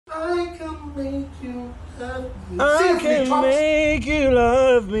I can make you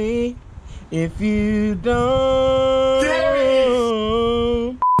love me if you don't. There it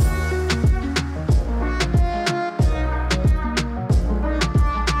is.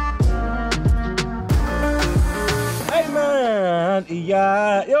 Hey man,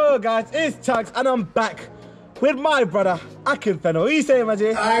 yeah, yo guys, it's Chunkz and I'm back with my brother Akinfenwa. What are you saying, my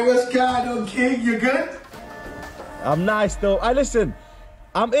G? I was going on, King. You good? I'm nice though. Hey, listen,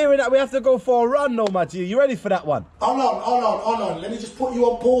 I'm hearing that we have to go for a run though, my G. You ready for that one? Hold on. Let me just put you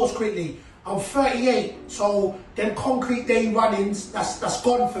on pause quickly. I'm 38, so them concrete day runnings, that's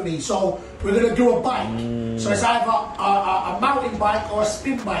gone for me. So we're gonna do a bike. So it's either a mountain bike or a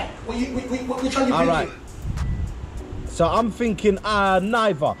spin bike. Which one you thinking? All right. So I'm thinking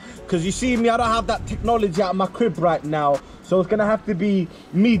neither, because you see me, I don't have that technology out of my crib right now, so it's gonna have to be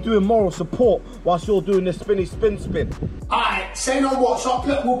me doing moral support whilst you're doing the spin. Alright, say no more. So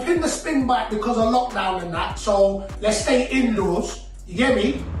we'll pin the spin bike because of lockdown and that, so let's stay indoors. You get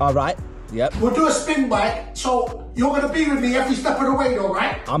me? All right, yep. We'll do a spin bike, so you're gonna be with me every step of the way though,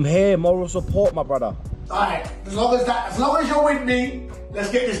 right? I'm here, moral support, my brother. Alright, as long as you're with me, let's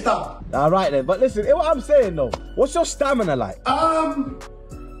get this done. All right then, but listen, hear what I'm saying though. What's your stamina like?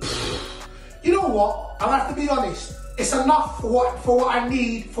 You know what? I'll have to be honest. It's enough for what I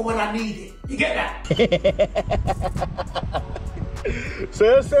need for when I need it. You get that? So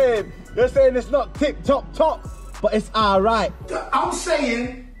you're saying it's not tip-top, but it's all right. I'm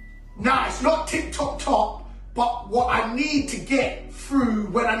saying, nah, it's not tip-top, but what I need to get through,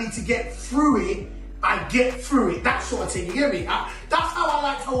 when I need to get through it, I get through it. That sort of thing. You get me? That's how I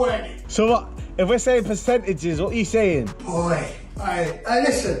like to word it. So what? If we're saying percentages, what are you saying? Boy, hey,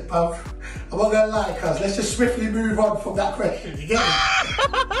 listen, I'm not gonna lie, cuz let's just swiftly move on from that question. You get me?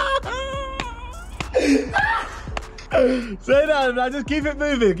 Say that, man. Just keep it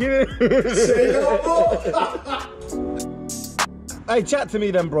moving. Say no more. Hey, chat to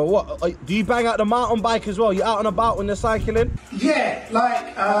me then, bro. What? Do you bang out the mountain bike as well? You out and about when you're cycling? Yeah,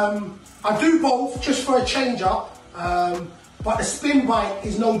 like, I do both just for a change up. But the spin bike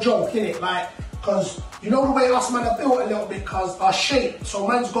is no joke, innit? Like, because you know the way us man are built a little bit, because our shape. So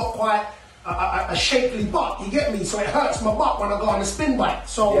man's got quite a shapely butt, you get me? So it hurts my butt when I go on the spin bike.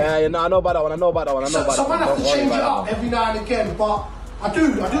 So yeah, no, I know about that one. So man have to change it up every now and again. But I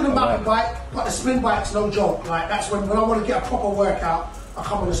do the mountain bike, but the spin bike's no joke. Like, that's when I want to get a proper workout, I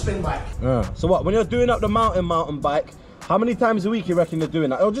come on the spin bike. So what? When you're doing up the mountain bike, how many times a week you reckon you're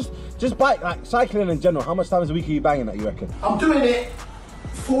doing that? Or just bike, like cycling in general, how much times a week are you banging that, you reckon? I'm doing it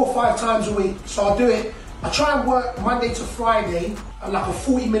 4 or 5 times a week. So I do it, I try and work Monday to Friday on like a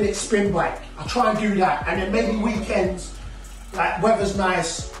 40-minute spin bike. I try and do that. And then maybe weekends, like weather's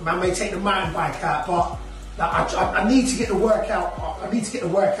nice, I may take the mountain bike out, but like, I need to get the workout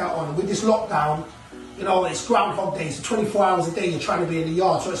on. With this lockdown, you know, it's Groundhog Day, so 24 hours a day you're trying to be in the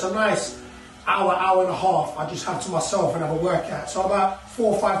yard. So it's a nice hour and a half I just have to myself and have a workout. So about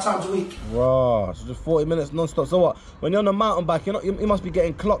 4 or 5 times a week. Wow, so just 40 minutes non-stop. So what, when you're on the mountain bike, you must be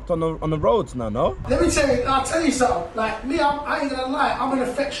getting clocked on the roads now, no? Let me tell you, I'll tell you something. Like me, I ain't gonna lie, I'm an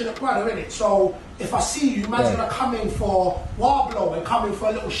affectionate brother, innit? So if I see you, man's gonna come in for warblow and come in for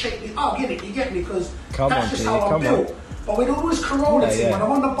a little shapely hug, innit? You get me? Because that's just how I'm built. But with all this corona thing, when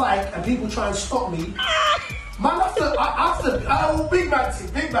I'm on the bike and people try and stop me, man, big man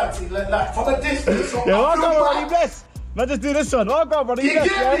thing, like from a distance. So yeah, I'll go, brother, bless. Man, just do this one. I'll go, brother, you bless,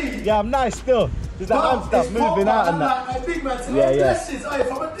 get me? Me? Yeah, I'm nice still. Just that hand stuff, moving out and that. Like, big man thing, yeah. blessings,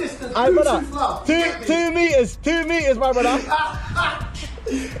 from a distance, brother, 2 meters, my brother.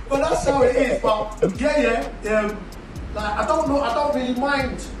 But that's how it is, but like, I don't really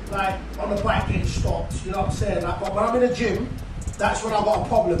mind, like, on the bike getting stopped, you know what I'm saying? Like, but when I'm in the gym, that's when I've got a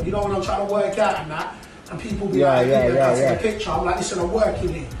problem, you know, when I'm trying to work out and that, and people be like, take a picture, I'm like, listen, I'm working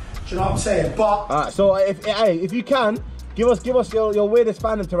here, do you know what I'm saying? But alright, so if you can, give us your weirdest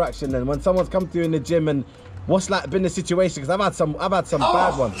fan interaction then, when someone's come to you in the gym, and what's like been the situation, because I've had some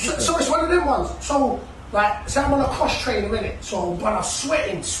bad ones. So it's one of them ones, so like, say I'm on a cross trainer, innit, so when I'm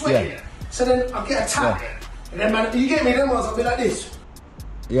sweating, so then I get a tap, and then man, you get me, them ones, I'll be like this.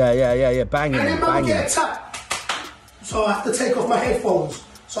 Yeah, banging. And then man, I get a tap, so I have to take off my headphones,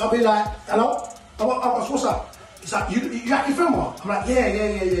 so I'll be like, hello? What's up? He's like, you Akinfenwa? I'm like,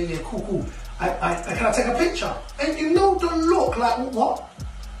 yeah, cool. Can I take a picture? And you know the look, like, what?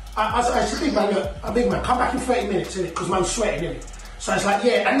 I said, big man, come back in 30 minutes, innit? Because man's sweating, innit? So it's like,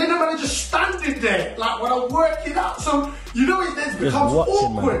 yeah, and then the man just standing there, like, when I'm working out. So, you know, it then becomes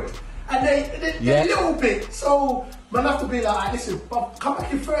awkward. Man. And they a little bit. So, man, I have to be like, listen, come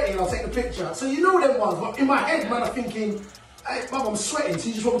back in 30 and I'll take the picture. So, you know them ones, but in my head, man, I'm thinking, Hey, mum, I'm sweating, so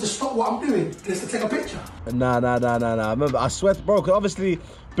you just want me to stop what I'm doing just to take a picture? Nah. Remember, I sweat, bro, because obviously,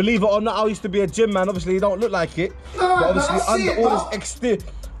 believe it or not, I used to be a gym man. Obviously, you don't look like it. No, but obviously, no, under all this exterior,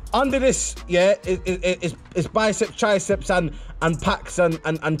 under this, yeah, it's biceps, triceps, and packs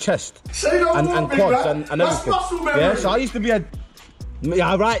and chest. Say no and more, quads man. and That's everything. muscle memory. Yeah, so I used to be a.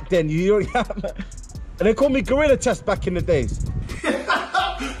 Yeah, right then. And they called me gorilla chest back in the days. But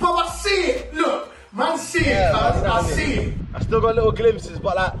I see it. Look, man, see it, cuz. I see it. I still got little glimpses,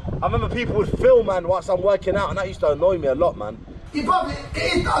 but like I remember people would film, man, whilst I'm working out, and that used to annoy me a lot, man. Yeah, but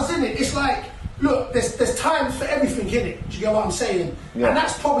it does, isn't it? It's like, look, there's times for everything, innit? Do you get what I'm saying? Yeah. And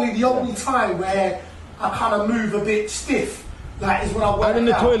that's probably the only time where I kind of move a bit stiff. Like, is when I work out. And in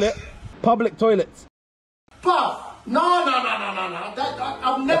the toilet, public toilets. But no.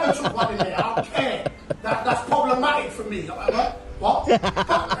 I've never took one in there. I don't care. That's problematic for me. What?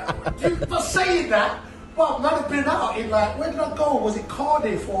 But saying that, well, man, I've been out in like, where did I go? Was it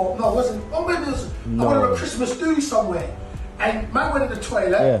Cardiff or no? It wasn't. Oh, maybe it was. I went on a Christmas do somewhere, and man went in the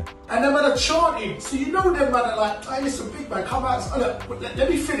toilet, and then man are chanting. So you know them man are like, hey, listen, big man, come out. Look, let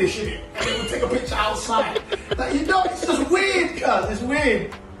me finish in it, and then we'll take a picture outside. Like, you know, it's just weird, cuz. It's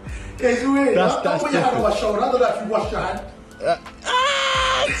weird. It's weird. Don't put your hand on my shoulder. I don't know if you washed your hand.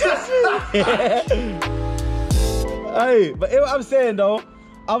 Hey, but what I'm saying though,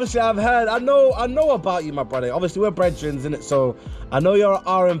 obviously I've heard, I know about you, my brother. Obviously we're brethren, innit? So I know you're an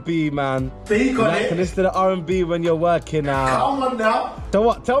R&B man. Speak on it. You can listen to the R&B when you're working out. Come on now. So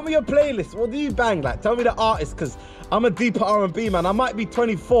what? Tell me your playlist. What do you bang like? Tell me the artist, because I'm a deeper R&B man. I might be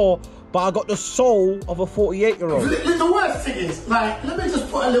 24, but I got the soul of a 48-year-old. The worst thing is, like, let me just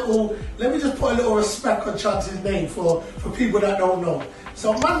put a little respect on Chunks' name for people that don't know.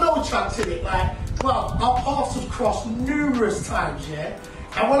 So man know Chunkz, innit? Like, well, our paths have crossed numerous times, yeah?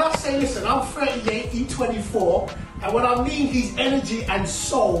 And when I say, listen, I'm 38, he's 24, and when I mean his energy and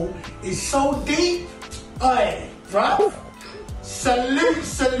soul is so deep, right?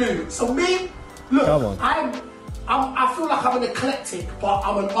 Salute. So me, look, I feel like I'm an eclectic, but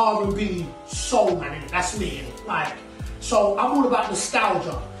I'm an R&B soul man, innit? That's me, innit? Like, so I'm all about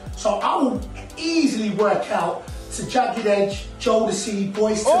nostalgia. So I will easily work out to Jagged Edge, Jodeci,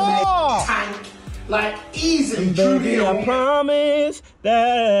 Boyz II Men, Tank, like easily. Baby, I promise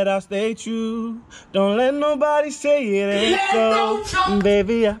that I'll stay true. Don't let nobody say it ain't so.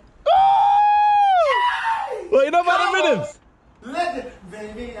 Baby, well, you know about the rhythms?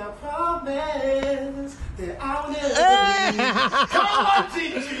 Baby, I promise that I will never leave. Come on,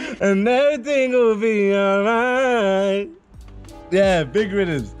 Gigi. And everything will be alright. Yeah, big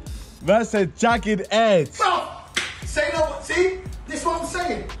rhythms. Man said Jagged Edge. Bro, say no. See, this is what I'm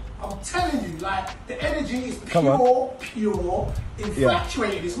saying. I'm telling you, like, the energy is pure,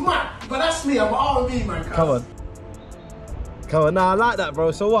 infatuated. It's mad. But that's me. I'm an R&B man. Cuz. Come on. Nah, I like that,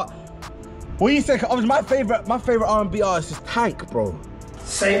 bro. So what? What do you say? Obviously, my favorite R&B artist is Tank, bro.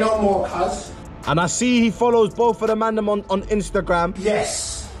 Say no more, cuz. And I see he follows both of the man them on Instagram.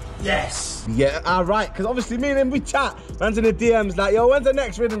 Yes. Yeah, alright, because obviously me and him, we chat. Man's in the DMs like, yo, when's the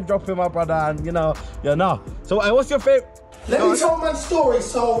next rhythm dropping, my brother? And you know. So what's your favorite? Let me tell my story.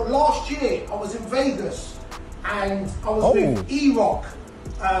 So last year, I was in Vegas, and I was with E-Rock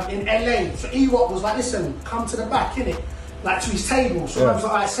in LA. So E-Rock was like, listen, come to the back, innit? Like, to his table. So I was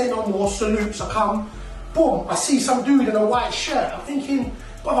like, say no more, salute. So I come, boom, I see some dude in a white shirt. I'm thinking,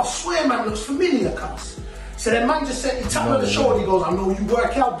 but I swear, man, looks familiar, cuz. So then man just said, he tapped me on the shoulder, he goes, I know you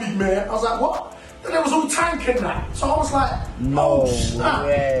work out, big man. I was like, what? Then there was all Tank in that. So I was like, oh, snap.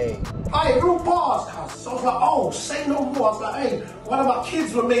 Hey, real bars, cuz. So I was like, oh, say no more. I was like, hey, one of my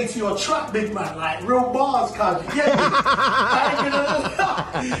kids were made to your track, big man. Like, real bars, cuz. You get me?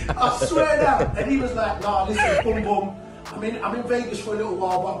 I swear that. And he was like, nah, listen, boom, boom. I'm in Vegas for a little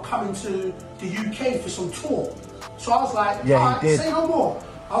while, but I'm coming to the UK for some tour. So I was like, all right, say no more.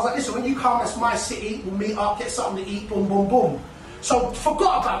 I was like, listen, when you come, that's my city, we'll meet up, get something to eat, boom, boom, boom. So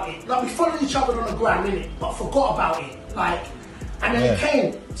forgot about it. Like, we followed each other on the gram, innit? But forgot about it. Like, and then he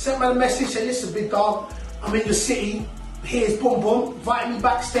came, sent me a message, said, listen, big dog, I'm in your city, here's boom, boom, invited me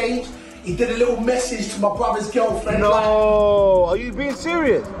backstage. He did a little message to my brother's girlfriend. No, are you being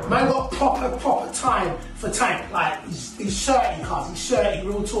serious? Man got proper time for Tank. Like, he's 30, cuz. He's 30,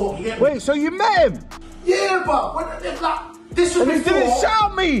 real talk. You get me? Wait, so you met him? Yeah, but this was before. He didn't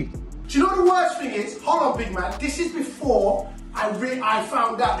shout me. Do you know the worst thing is? Hold on, big man. This is before I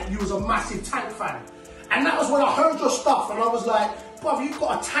found out that you was a massive Tank fan. And that was when I heard your stuff and I was like, bruv, you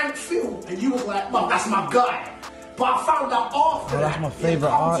got a Tank feel. And you was like, bruv, that's my guy. But I found out after that. That's my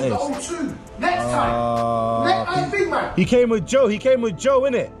favourite artist. To the O2. Next time. Big man. He came with Joe,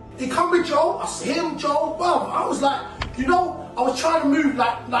 innit? He come with Joe. I see him, Joe. Bruv, I was like, you know, I was trying to move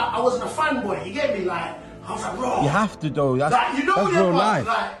like I wasn't a fanboy. You get me? Like I was like, bro. You have to though. That's, like, you know that's real life.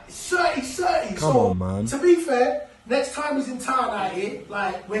 Like 30. Come on, man. To be fair, next time he's in town out here,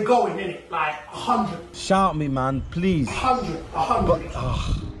 like we're going in it, like 100. Shout me, man, please. 100. 100.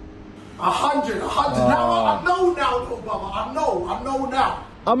 Oh. 100. Now I know now, little brother. I know now.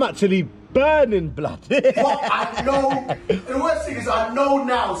 I'm actually burning blood. But I know. The worst thing is I know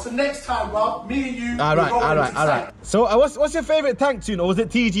now. So next time, bro, me and you. All right. So what's your favorite tank tune, or was it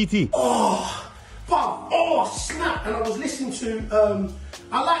TGT? Oh snap! And I was listening to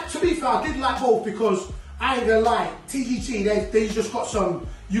I like, to be fair, I did like both because I ain't gonna lie, TGT they just got some.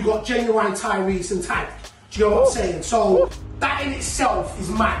 You got Genuine, Tyrese and Tank. Do you know what I'm saying? So that in itself is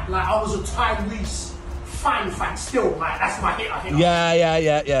mad. Like I was a Tyrese fan still. Like that's my hit.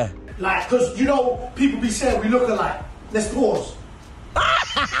 Yeah. Like, cause you know people be saying we look alike. Let's pause. Like,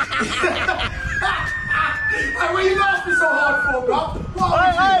 what are you laughing so hard for, bro?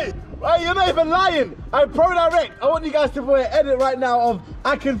 Hey, you're not even lying. I'm pro direct. I want you guys to put an edit right now of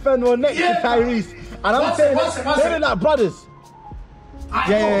Akinfenwa next to Tyrese. And I'm saying they're like brothers.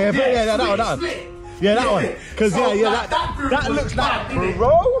 Yeah, that one. Yeah, that one. Because that looks like,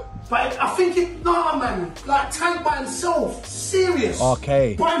 bro. But I think nah, man. Like Tank by himself, serious.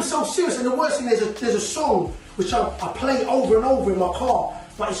 Okay. By himself, serious. And the worst thing, there's a song which I play over and over in my car,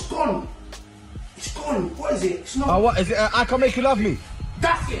 but it's gone. It's gone. What is it? It's not. What is it? I Can Make You Love Me.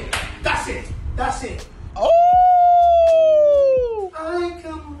 That's it. Oh! I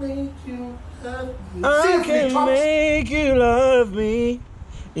can make you love me. I can make you love me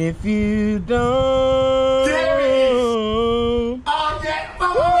if you don't. There it is. Oh yeah,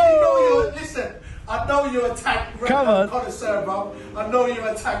 I know you're a Tank connoisseur, bro. I know you're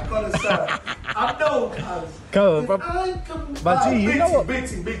a Tank connoisseur. I know, cuz. Come on, but G, you know what? Big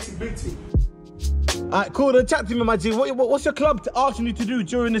team. Alright, cool. Then chat to me, my G. What's your club asking you to do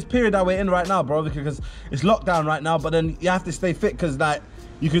during this period that we're in right now, bro? Because it's lockdown right now, but then you have to stay fit because like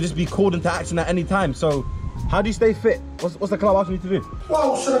you could just be called into action at any time. So, how do you stay fit? What's the club asking you to do?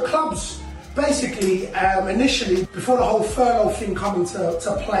 Well, so the clubs basically initially before the whole furlough thing coming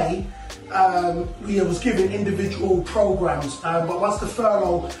to play, we was given individual programs. But once the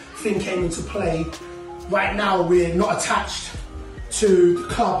furlough thing came into play, right now we're not attached to the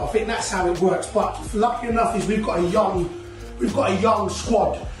club. I think that's how it works. But lucky enough is we've got a young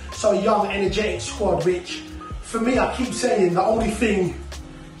squad, so a young energetic squad, which for me, I keep saying the only thing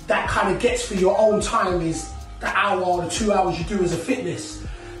that kind of gets for your own time is the hour or the 2 hours you do as a fitness.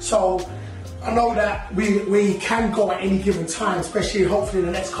 So I know that we can go at any given time, especially hopefully in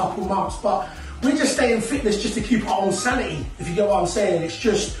the next couple of months, but we're just staying fitness just to keep our own sanity, if you get what I'm saying. It's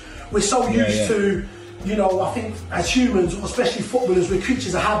just, we're so used to, you know, I think as humans, especially footballers, we're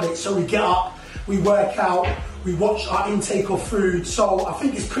creatures of habit. So we get up, we work out, we watch our intake of food. So I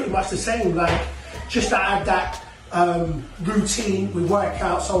think it's pretty much the same, like just to add that routine, we work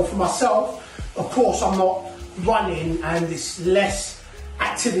out. So for myself, of course, I'm not running and it's less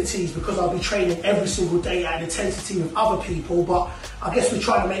activities because I'll be training every single day at an intensity with other people. But I guess we're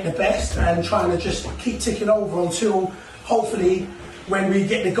trying to make the best and trying to just keep ticking over until hopefully when we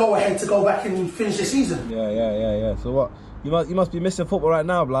get the go-ahead to go back and finish the season. Yeah. So what? You must be missing football right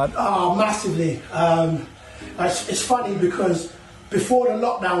now, blood. Oh, massively. It's funny because before the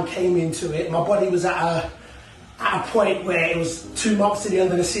lockdown came into it, my body was at a point where it was 2 months to the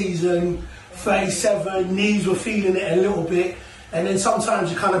end of the season, 37, knees were feeling it a little bit, and then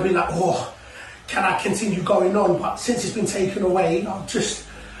sometimes you kind of be like, oh, can I continue going on? But since it's been taken away, I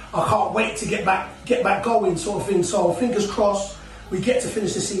can't wait to get back going, sort of thing. So fingers crossed we get to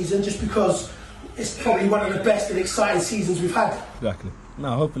finish the season, just because it's probably one of the best and exciting seasons we've had. Exactly.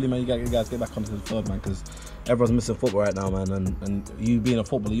 No, hopefully, man, you guys get back onto the field, man, because everyone's missing football right now, man, and you being a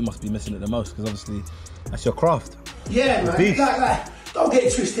footballer, you must be missing it the most, because obviously that's your craft. Yeah, man. Like, don't get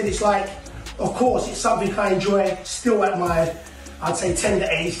it twisted. It's like, of course, it's something I enjoy still at my, I'd say, tender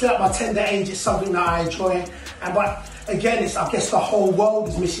age. Still at my tender age, it's something that I enjoy. But again, I guess the whole world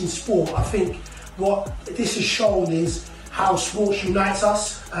is missing sport. I think what this has shown is how sports unites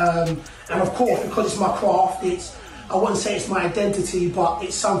us. And of course, because it's my craft, I wouldn't say it's my identity, but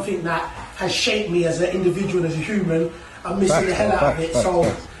it's something that has shaped me as an individual, as a human. I'm missing the hell out of it. So,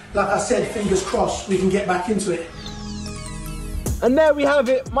 like I said, fingers crossed, we can get back into it. And there we have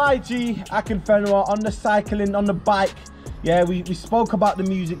it, my G, Akinfenwa, on the cycling, on the bike. Yeah, we spoke about the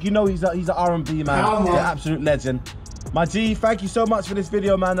music. You know he's an R&B man, he's an absolute legend. My G, thank you so much for this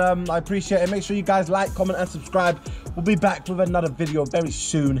video, man. I appreciate it. Make sure you guys like, comment, and subscribe. We'll be back with another video very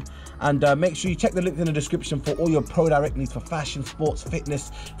soon. And make sure you check the link in the description for all your pro direct needs for fashion, sports,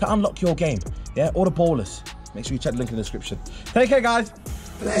 fitness, to unlock your game. Yeah, all the ballers. Make sure you check the link in the description. Take care, guys.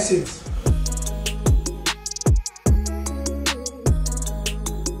 Blessings.